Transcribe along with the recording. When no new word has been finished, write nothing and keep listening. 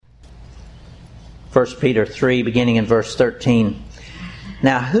1 Peter 3, beginning in verse 13.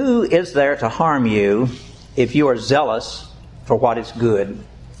 Now who is there to harm you if you are zealous for what is good?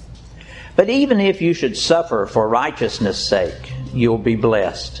 But even if you should suffer for righteousness' sake, you will be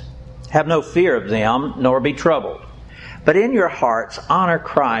blessed. Have no fear of them, nor be troubled. But in your hearts honor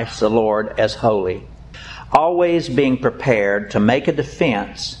Christ the Lord as holy, always being prepared to make a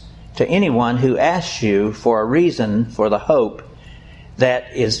defense to anyone who asks you for a reason for the hope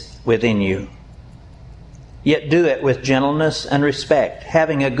that is within you. Yet do it with gentleness and respect,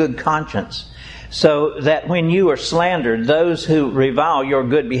 having a good conscience, so that when you are slandered, those who revile your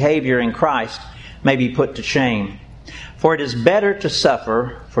good behavior in Christ may be put to shame. For it is better to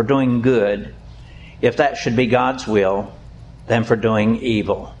suffer for doing good, if that should be God's will, than for doing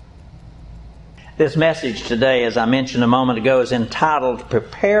evil. This message today, as I mentioned a moment ago, is entitled,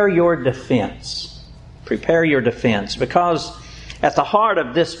 Prepare Your Defense. Prepare your defense. Because at the heart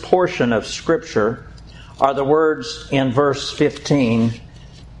of this portion of Scripture are the words in verse 15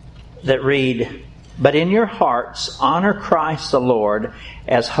 that read, But in your hearts honor Christ the Lord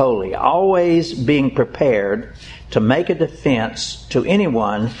as holy, always being prepared to make a defense to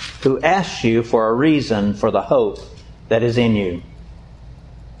anyone who asks you for a reason for the hope that is in you.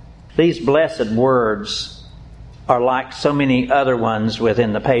 These blessed words are like so many other ones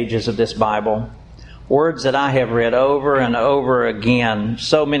within the pages of this Bible. Words that I have read over and over again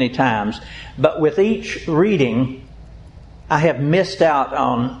so many times. But with each reading, I have missed out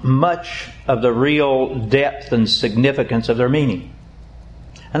on much of the real depth and significance of their meaning.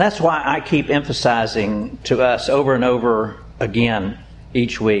 And that's why I keep emphasizing to us over and over again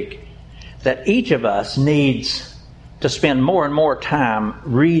each week that each of us needs to spend more and more time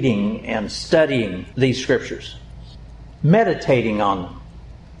reading and studying these Scriptures, meditating on them,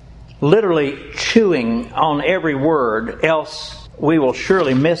 literally chewing on every word, else we will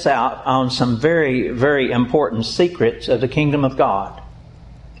surely miss out on some very, very important secrets of the kingdom of God.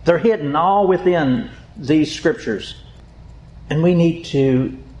 They're hidden all within these Scriptures, and we need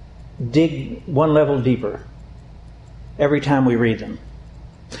to dig one level deeper every time we read them.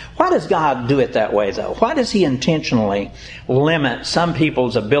 Why does God do it that way, though? Why does He intentionally limit some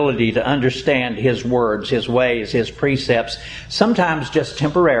people's ability to understand His words, His ways, His precepts, sometimes just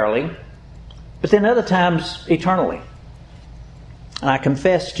temporarily, but then other times eternally? And I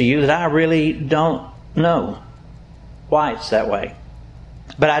confess to you that I really don't know why it's that way.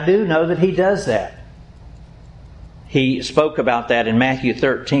 But I do know that He does that. He spoke about that in Matthew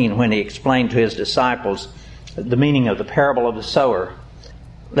 13 when He explained to His disciples the meaning of the parable of the sower.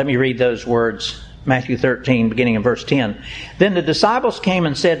 Let me read those words. Matthew 13, beginning in verse 10. Then the disciples came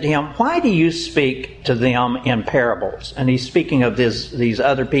and said to Him, Why do you speak to them in parables? And He's speaking of these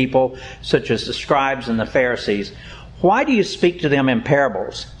other people, such as the scribes and the Pharisees. Why do you speak to them in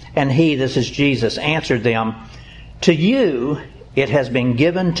parables? And He, this is Jesus, answered them, To you it has been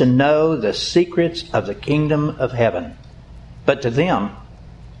given to know the secrets of the kingdom of heaven, but to them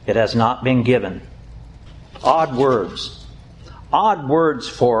it has not been given. Odd words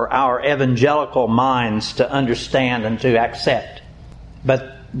for our evangelical minds to understand and to accept.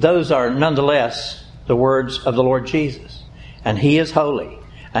 But those are nonetheless the words of the Lord Jesus. And He is holy.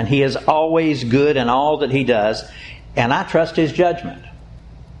 And He is always good in all that He does. And I trust His judgment.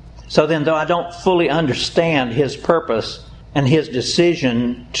 So then, though I don't fully understand His purpose and His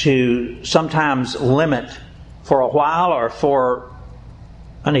decision to sometimes limit for a while or for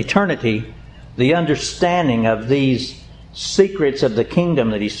an eternity the understanding of these secrets of the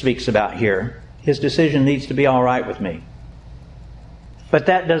kingdom that He speaks about here, His decision needs to be all right with me. But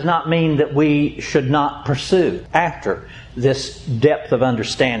that does not mean that we should not pursue after this depth of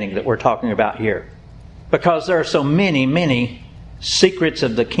understanding that we're talking about here. Because there are so many, many secrets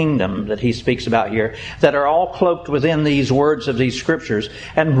of the kingdom that He speaks about here that are all cloaked within these words of these Scriptures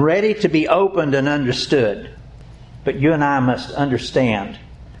and ready to be opened and understood. But you and I must understand.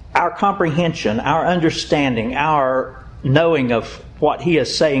 Our comprehension, our understanding, our knowing of what He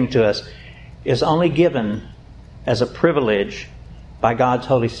is saying to us is only given as a privilege by God's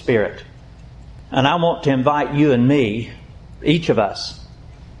Holy Spirit. And I want to invite you and me, each of us,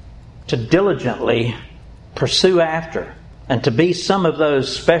 to diligently pursue after and to be some of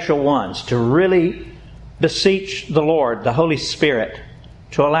those special ones, to really beseech the Lord, the Holy Spirit,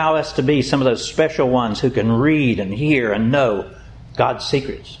 to allow us to be some of those special ones who can read and hear and know God's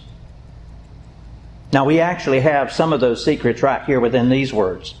secrets. Now, we actually have some of those secrets right here within these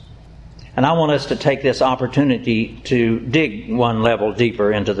words. And I want us to take this opportunity to dig one level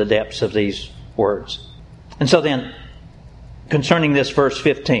deeper into the depths of these words. And so then, concerning this verse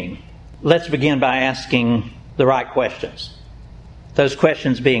 15, let's begin by asking the right questions. Those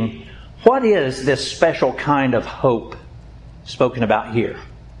questions being, What is this special kind of hope spoken about here?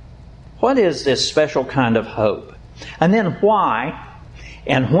 What is this special kind of hope? And then why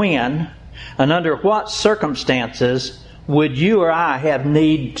and when and under what circumstances would you or I have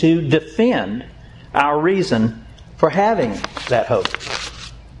need to defend our reason for having that hope?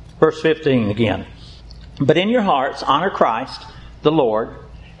 Verse 15 again. But in your hearts honor Christ, the Lord,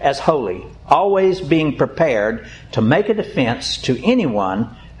 as holy, always being prepared to make a defense to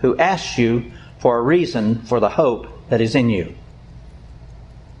anyone who asks you for a reason for the hope that is in you.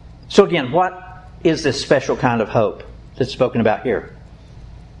 So again, what is this special kind of hope that's spoken about here?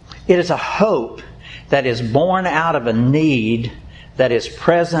 It is a hope that is born out of a need that is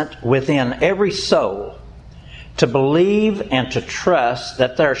present within every soul to believe and to trust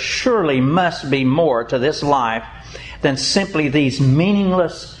that there surely must be more to this life than simply these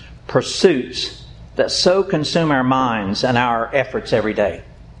meaningless pursuits that so consume our minds and our efforts every day.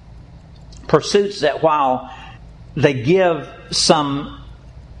 Pursuits that, while they give some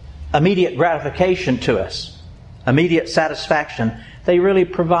immediate gratification to us, immediate satisfaction, they really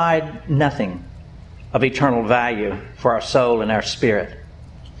provide nothing of eternal value for our soul and our spirit.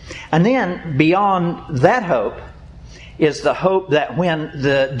 And then beyond that hope is the hope that when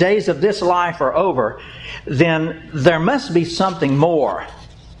the days of this life are over, then there must be something more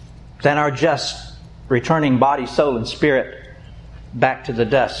than our just returning body, soul, and spirit back to the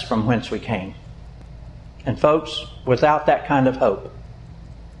dust from whence we came. And folks, without that kind of hope,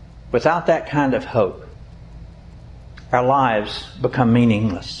 our lives become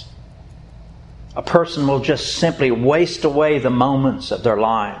meaningless. A person will just simply waste away the moments of their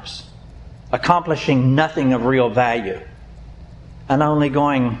lives, accomplishing nothing of real value, and only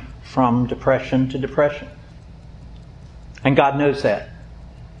going from depression to depression. And God knows that.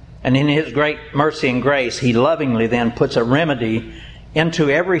 And in His great mercy and grace, He lovingly then puts a remedy into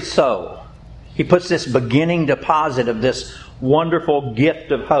every soul. He puts this beginning deposit of this wonderful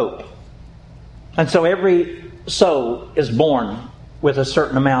gift of hope. And so every soul is born with a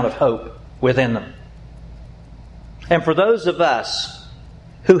certain amount of hope within them. And for those of us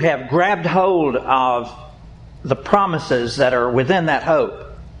who have grabbed hold of the promises that are within that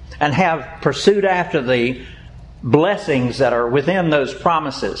hope and have pursued after the blessings that are within those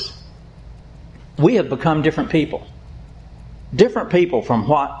promises, we have become different people. Different people from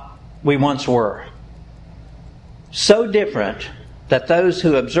what we once were. So different that those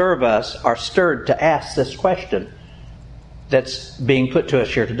who observe us are stirred to ask this question that's being put to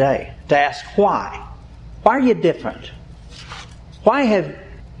us here today. To ask why. Why are you different? Why have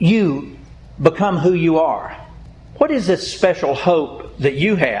you become who you are? What is this special hope that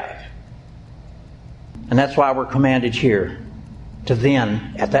you have? And that's why we're commanded here to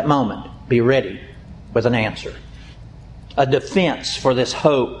then, at that moment, be ready with an answer. A defense for this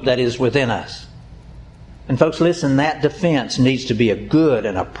hope that is within us. And folks, listen, that defense needs to be a good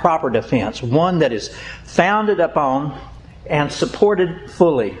and a proper defense. One that is founded upon and supported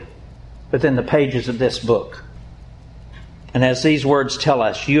fully within the pages of this book. And as these words tell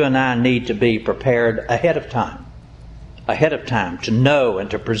us, you and I need to be prepared ahead of time. Ahead of time to know and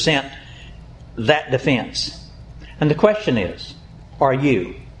to present that defense. And the question is, are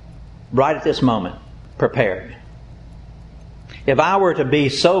you, right at this moment, prepared? If I were to be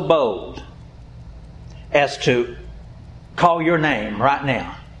so bold as to call your name right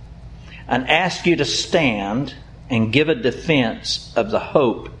now and ask you to stand and give a defense of the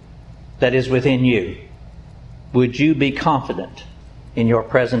hope that is within you, would you be confident in your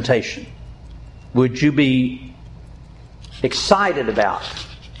presentation? Would you be excited about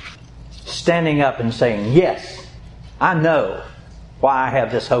standing up and saying, yes, I know why I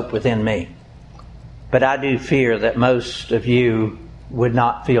have this hope within me? But I do fear that most of you would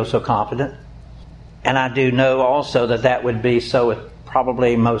not feel so confident. And I do know also that that would be so with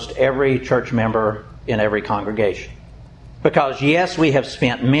probably most every church member in every congregation. Because yes, we have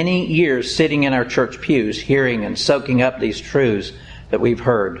spent many years sitting in our church pews hearing and soaking up these truths that we've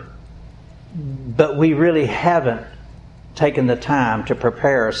heard. But we really haven't taken the time to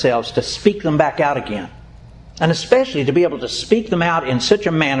prepare ourselves to speak them back out again. And especially to be able to speak them out in such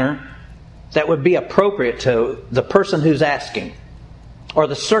a manner that would be appropriate to the person who's asking or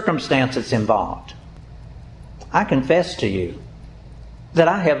the circumstances involved. I confess to you that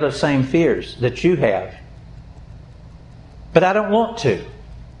I have those same fears that you have. But I don't want to.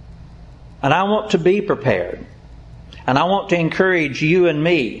 And I want to be prepared. And I want to encourage you and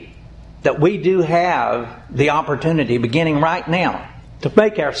me that we do have the opportunity, beginning right now, to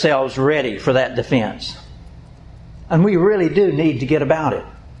make ourselves ready for that defense. And we really do need to get about it.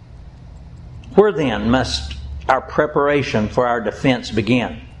 Where then must our preparation for our defense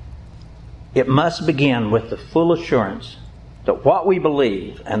begin? it must begin with the full assurance that what we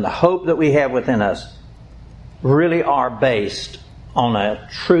believe and the hope that we have within us really are based on a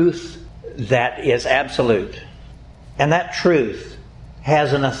truth that is absolute. And that truth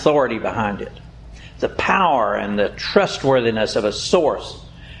has an authority behind it. The power and the trustworthiness of a source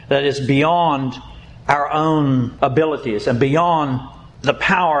that is beyond our own abilities and beyond the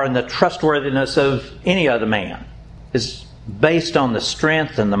power and the trustworthiness of any other man is based on the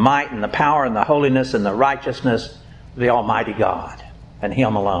strength and the might and the power and the holiness and the righteousness of the Almighty God and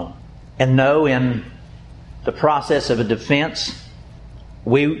Him alone. And know in the process of a defense,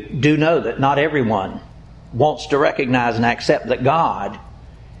 we do know that not everyone wants to recognize and accept that God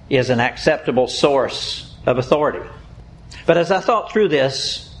is an acceptable source of authority. But as I thought through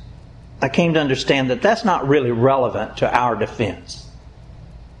this, I came to understand that that's not really relevant to our defense.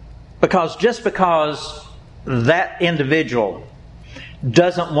 Because just because that individual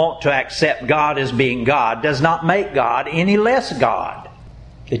doesn't want to accept God as being God does not make God any less God.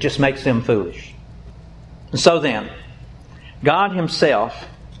 It just makes them foolish. And so then, God Himself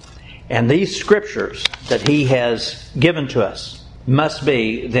and these Scriptures that He has given to us must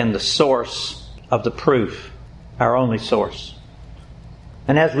be then the source of the proof, our only source.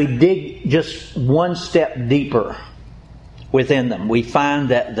 And as we dig just one step deeper within them, we find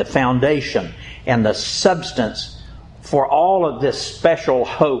that the foundation and the substance for all of this special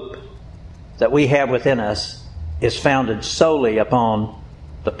hope that we have within us is founded solely upon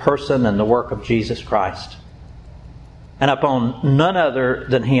the person and the work of Jesus Christ, and upon none other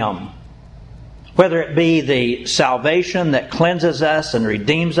than Him. Whether it be the salvation that cleanses us and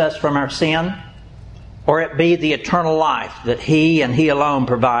redeems us from our sin, or it be the eternal life that He and He alone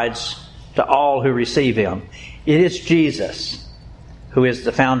provides to all who receive Him. It is Jesus who is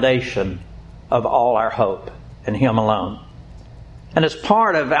the foundation of all our hope, and Him alone. And as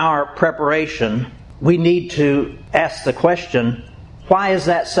part of our preparation, we need to ask the question, why is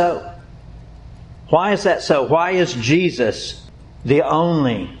that so? Why is that so? Why is Jesus the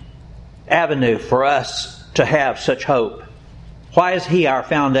only avenue for us to have such hope? Why is He our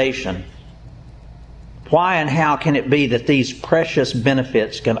foundation? Why and how can it be that these precious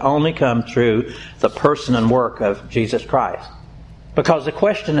benefits can only come through the person and work of Jesus Christ? Because the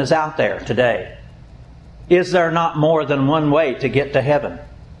question is out there today. Is there not more than one way to get to heaven?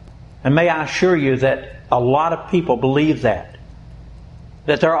 And may I assure you that a lot of people believe that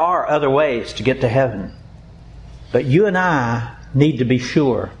there are other ways to get to heaven. But you and I need to be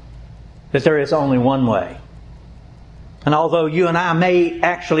sure that there is only one way. And although you and I may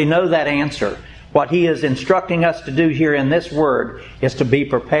actually know that answer, what He is instructing us to do here in this Word is to be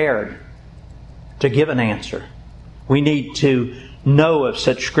prepared to give an answer. We need to know of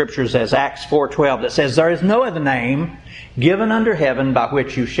such scriptures as Acts 4:12 that says, "There is no other name given under heaven by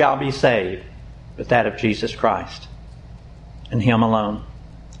which you shall be saved, but that of Jesus Christ, and Him alone."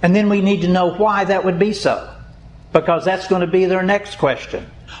 And then we need to know why that would be so, because that's going to be their next question.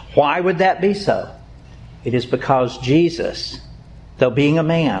 Why would that be so? It is because Jesus, though being a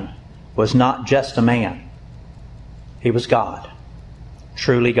man, was not just a man. He was God,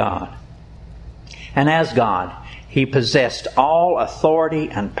 truly God. And as God, He possessed all authority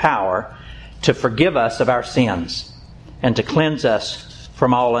and power to forgive us of our sins and to cleanse us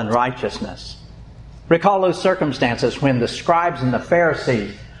from all unrighteousness. Recall those circumstances when the scribes and the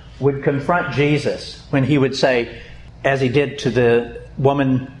Pharisees would confront Jesus, when He would say, as He did to the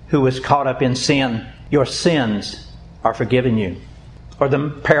woman who was caught up in sin, "Your sins are forgiven you." Or the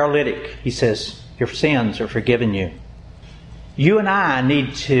paralytic, He says, "Your sins are forgiven you." You and I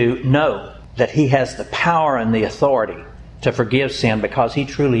need to know that He has the power and the authority to forgive sin because He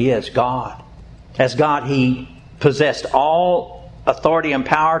truly is God. As God, He possessed all authority and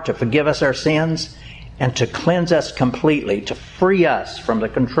power to forgive us our sins and to cleanse us completely, to free us from the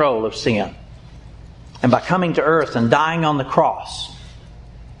control of sin. And by coming to earth and dying on the cross,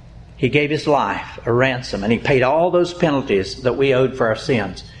 He gave His life a ransom, and He paid all those penalties that we owed for our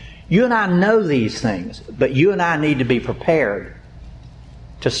sins. You and I know these things, but you and I need to be prepared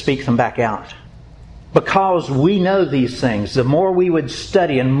to speak them back out. Because we know these things, the more we would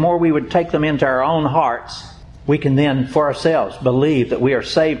study and more we would take them into our own hearts, we can then for ourselves believe that we are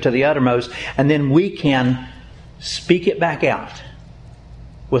saved to the uttermost, and then we can speak it back out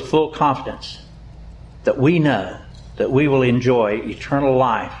with full confidence that we know that we will enjoy eternal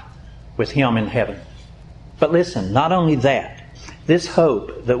life with Him in heaven. But listen, not only that, this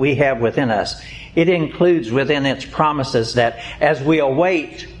hope that we have within us, it includes within its promises that as we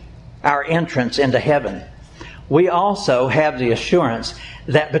await our entrance into heaven, we also have the assurance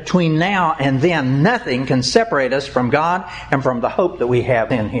that between now and then, nothing can separate us from God and from the hope that we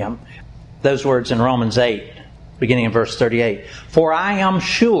have in Him. those words in Romans 8, beginning in verse 38. For I am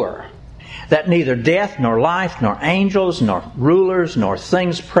sure that neither death, nor life, nor angels, nor rulers, nor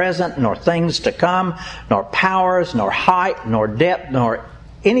things present, nor things to come, nor powers, nor height, nor depth, nor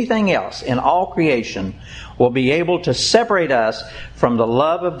anything else in all creation will be able to separate us from the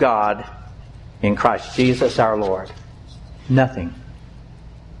love of God in Christ Jesus our Lord. Nothing.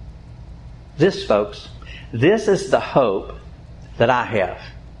 This, folks, this is the hope that I have.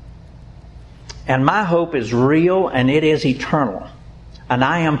 And my hope is real and it is eternal. And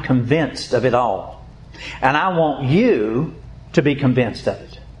I am convinced of it all. And I want you to be convinced of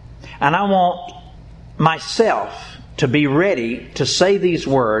it. And I want myself to be ready to say these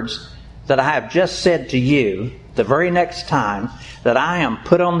words that I have just said to you the very next time that I am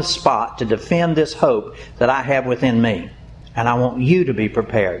put on the spot to defend this hope that I have within me. And I want you to be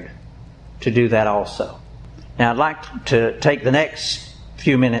prepared to do that also. Now I'd like to take the next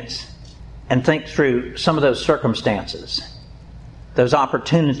few minutes and think through some of those circumstances, those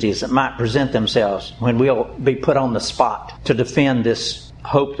opportunities that might present themselves when we'll be put on the spot to defend this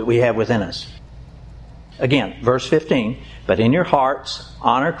hope that we have within us. Again, verse 15, but in your hearts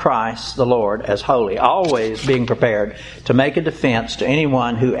honor Christ the Lord as holy, always being prepared to make a defense to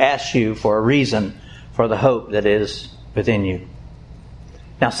anyone who asks you for a reason for the hope that is within you.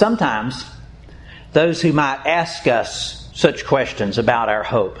 Now sometimes those who might ask us such questions about our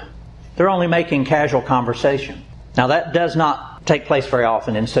hope, they're only making casual conversation. Now that does not take place very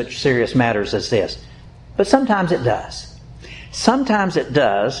often in such serious matters as this. But sometimes it does. Sometimes it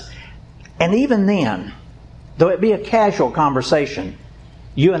does. And even then, though it be a casual conversation,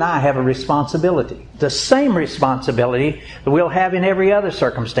 you and I have a responsibility. The same responsibility that we'll have in every other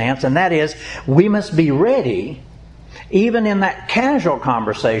circumstance. And that is, we must be ready, even in that casual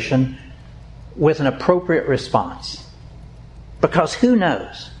conversation, with an appropriate response. Because who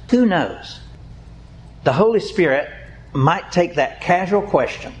knows? Who knows? The Holy Spirit might take that casual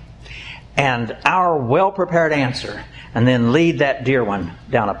question and our well-prepared answer and then lead that dear one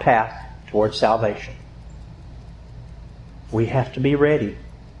down a path towards salvation. We have to be ready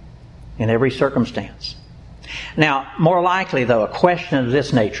in every circumstance. Now, more likely, though, a question of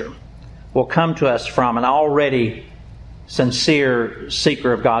this nature will come to us from an already sincere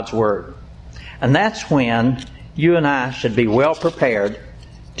seeker of God's Word. And that's when you and I should be well prepared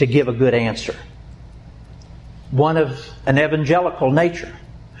to give a good answer. One of an evangelical nature.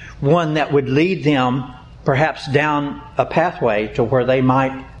 One that would lead them perhaps down a pathway to where they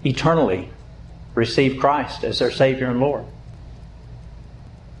might eternally receive Christ as their Savior and Lord.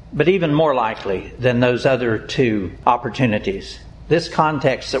 But even more likely than those other two opportunities, this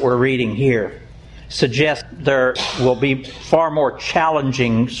context that we're reading here suggests there will be far more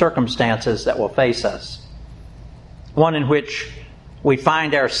challenging circumstances that will face us. One in which we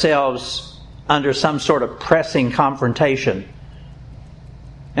find ourselves under some sort of pressing confrontation.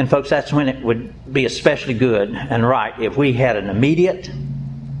 And folks, that's when it would be especially good and right if we had an immediate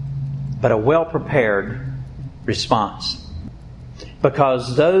but a well-prepared response.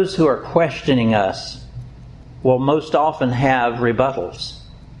 Because those who are questioning us will most often have rebuttals.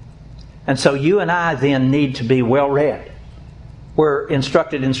 And so you and I then need to be well read. We're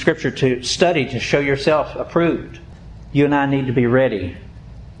instructed in Scripture to study to show yourself approved. You and I need to be ready,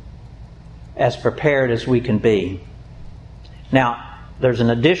 as prepared as we can be. Now, there's an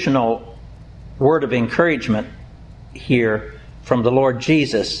additional word of encouragement here from the Lord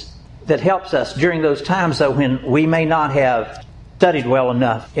Jesus that helps us during those times, though, when we may not have studied well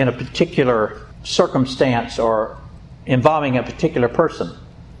enough in a particular circumstance or involving a particular person.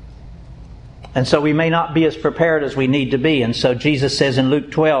 And so we may not be as prepared as we need to be. And so Jesus says in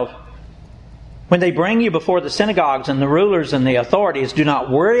Luke 12, when they bring you before the synagogues and the rulers and the authorities, do not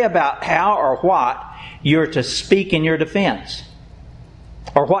worry about how or what you're to speak in your defense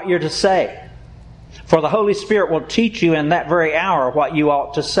or what you're to say. For the Holy Spirit will teach you in that very hour what you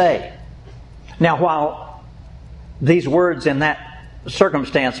ought to say. Now, while these words in that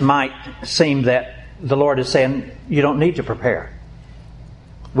circumstance might seem that the Lord is saying you don't need to prepare.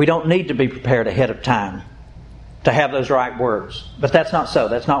 We don't need to be prepared ahead of time to have those right words. But that's not so.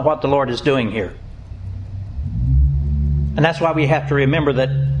 That's not what the Lord is doing here. And that's why we have to remember that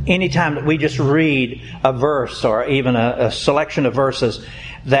any time that we just read a verse or even a selection of verses,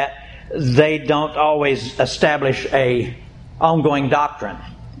 that they don't always establish a ongoing doctrine.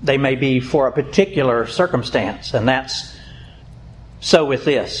 They may be for a particular circumstance, and that's so with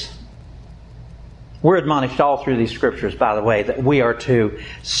this. We're admonished all through these Scriptures, by the way, that we are to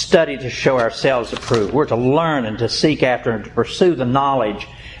study to show ourselves approved. We're to learn and to seek after and to pursue the knowledge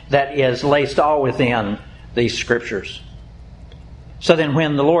that is laced all within these Scriptures. So then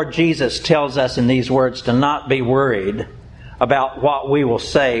when the Lord Jesus tells us in these words to not be worried about what we will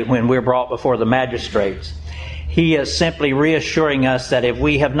say when we're brought before the magistrates, He is simply reassuring us that if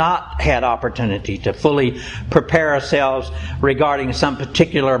we have not had opportunity to fully prepare ourselves regarding some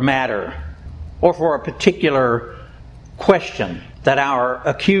particular matter or for a particular question that our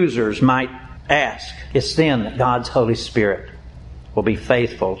accusers might ask, it's then that God's Holy Spirit will be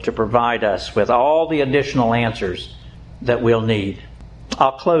faithful to provide us with all the additional answers that we'll need.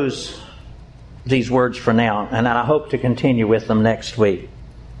 I'll close these words for now, and I hope to continue with them next week.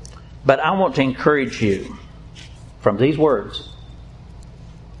 But I want to encourage you from these words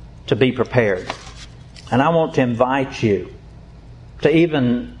to be prepared. And I want to invite you to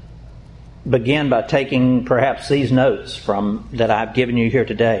even begin by taking perhaps these notes that I've given you here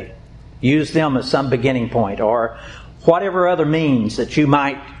today. Use them as some beginning point, or whatever other means that you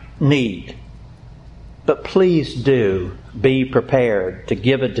might need. But please do be prepared to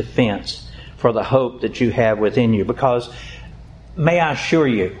give a defense for the hope that you have within you. Because may I assure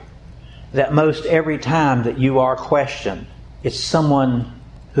you that most every time that you are questioned, it's someone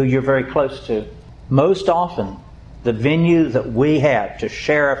who you're very close to. Most often, the venue that we have to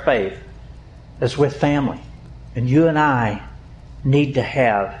share our faith is with family. And you and I need to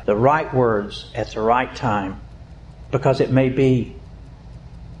have the right words at the right time, because it may be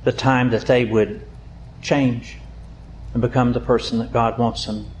the time that they would change and become the person that God wants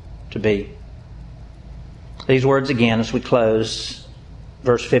them to be. These words again as we close.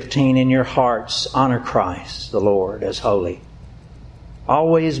 Verse 15, in your hearts honor Christ the Lord as holy,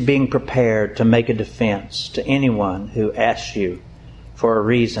 always being prepared to make a defense to anyone who asks you for a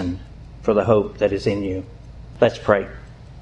reason for the hope that is in you. Let's pray.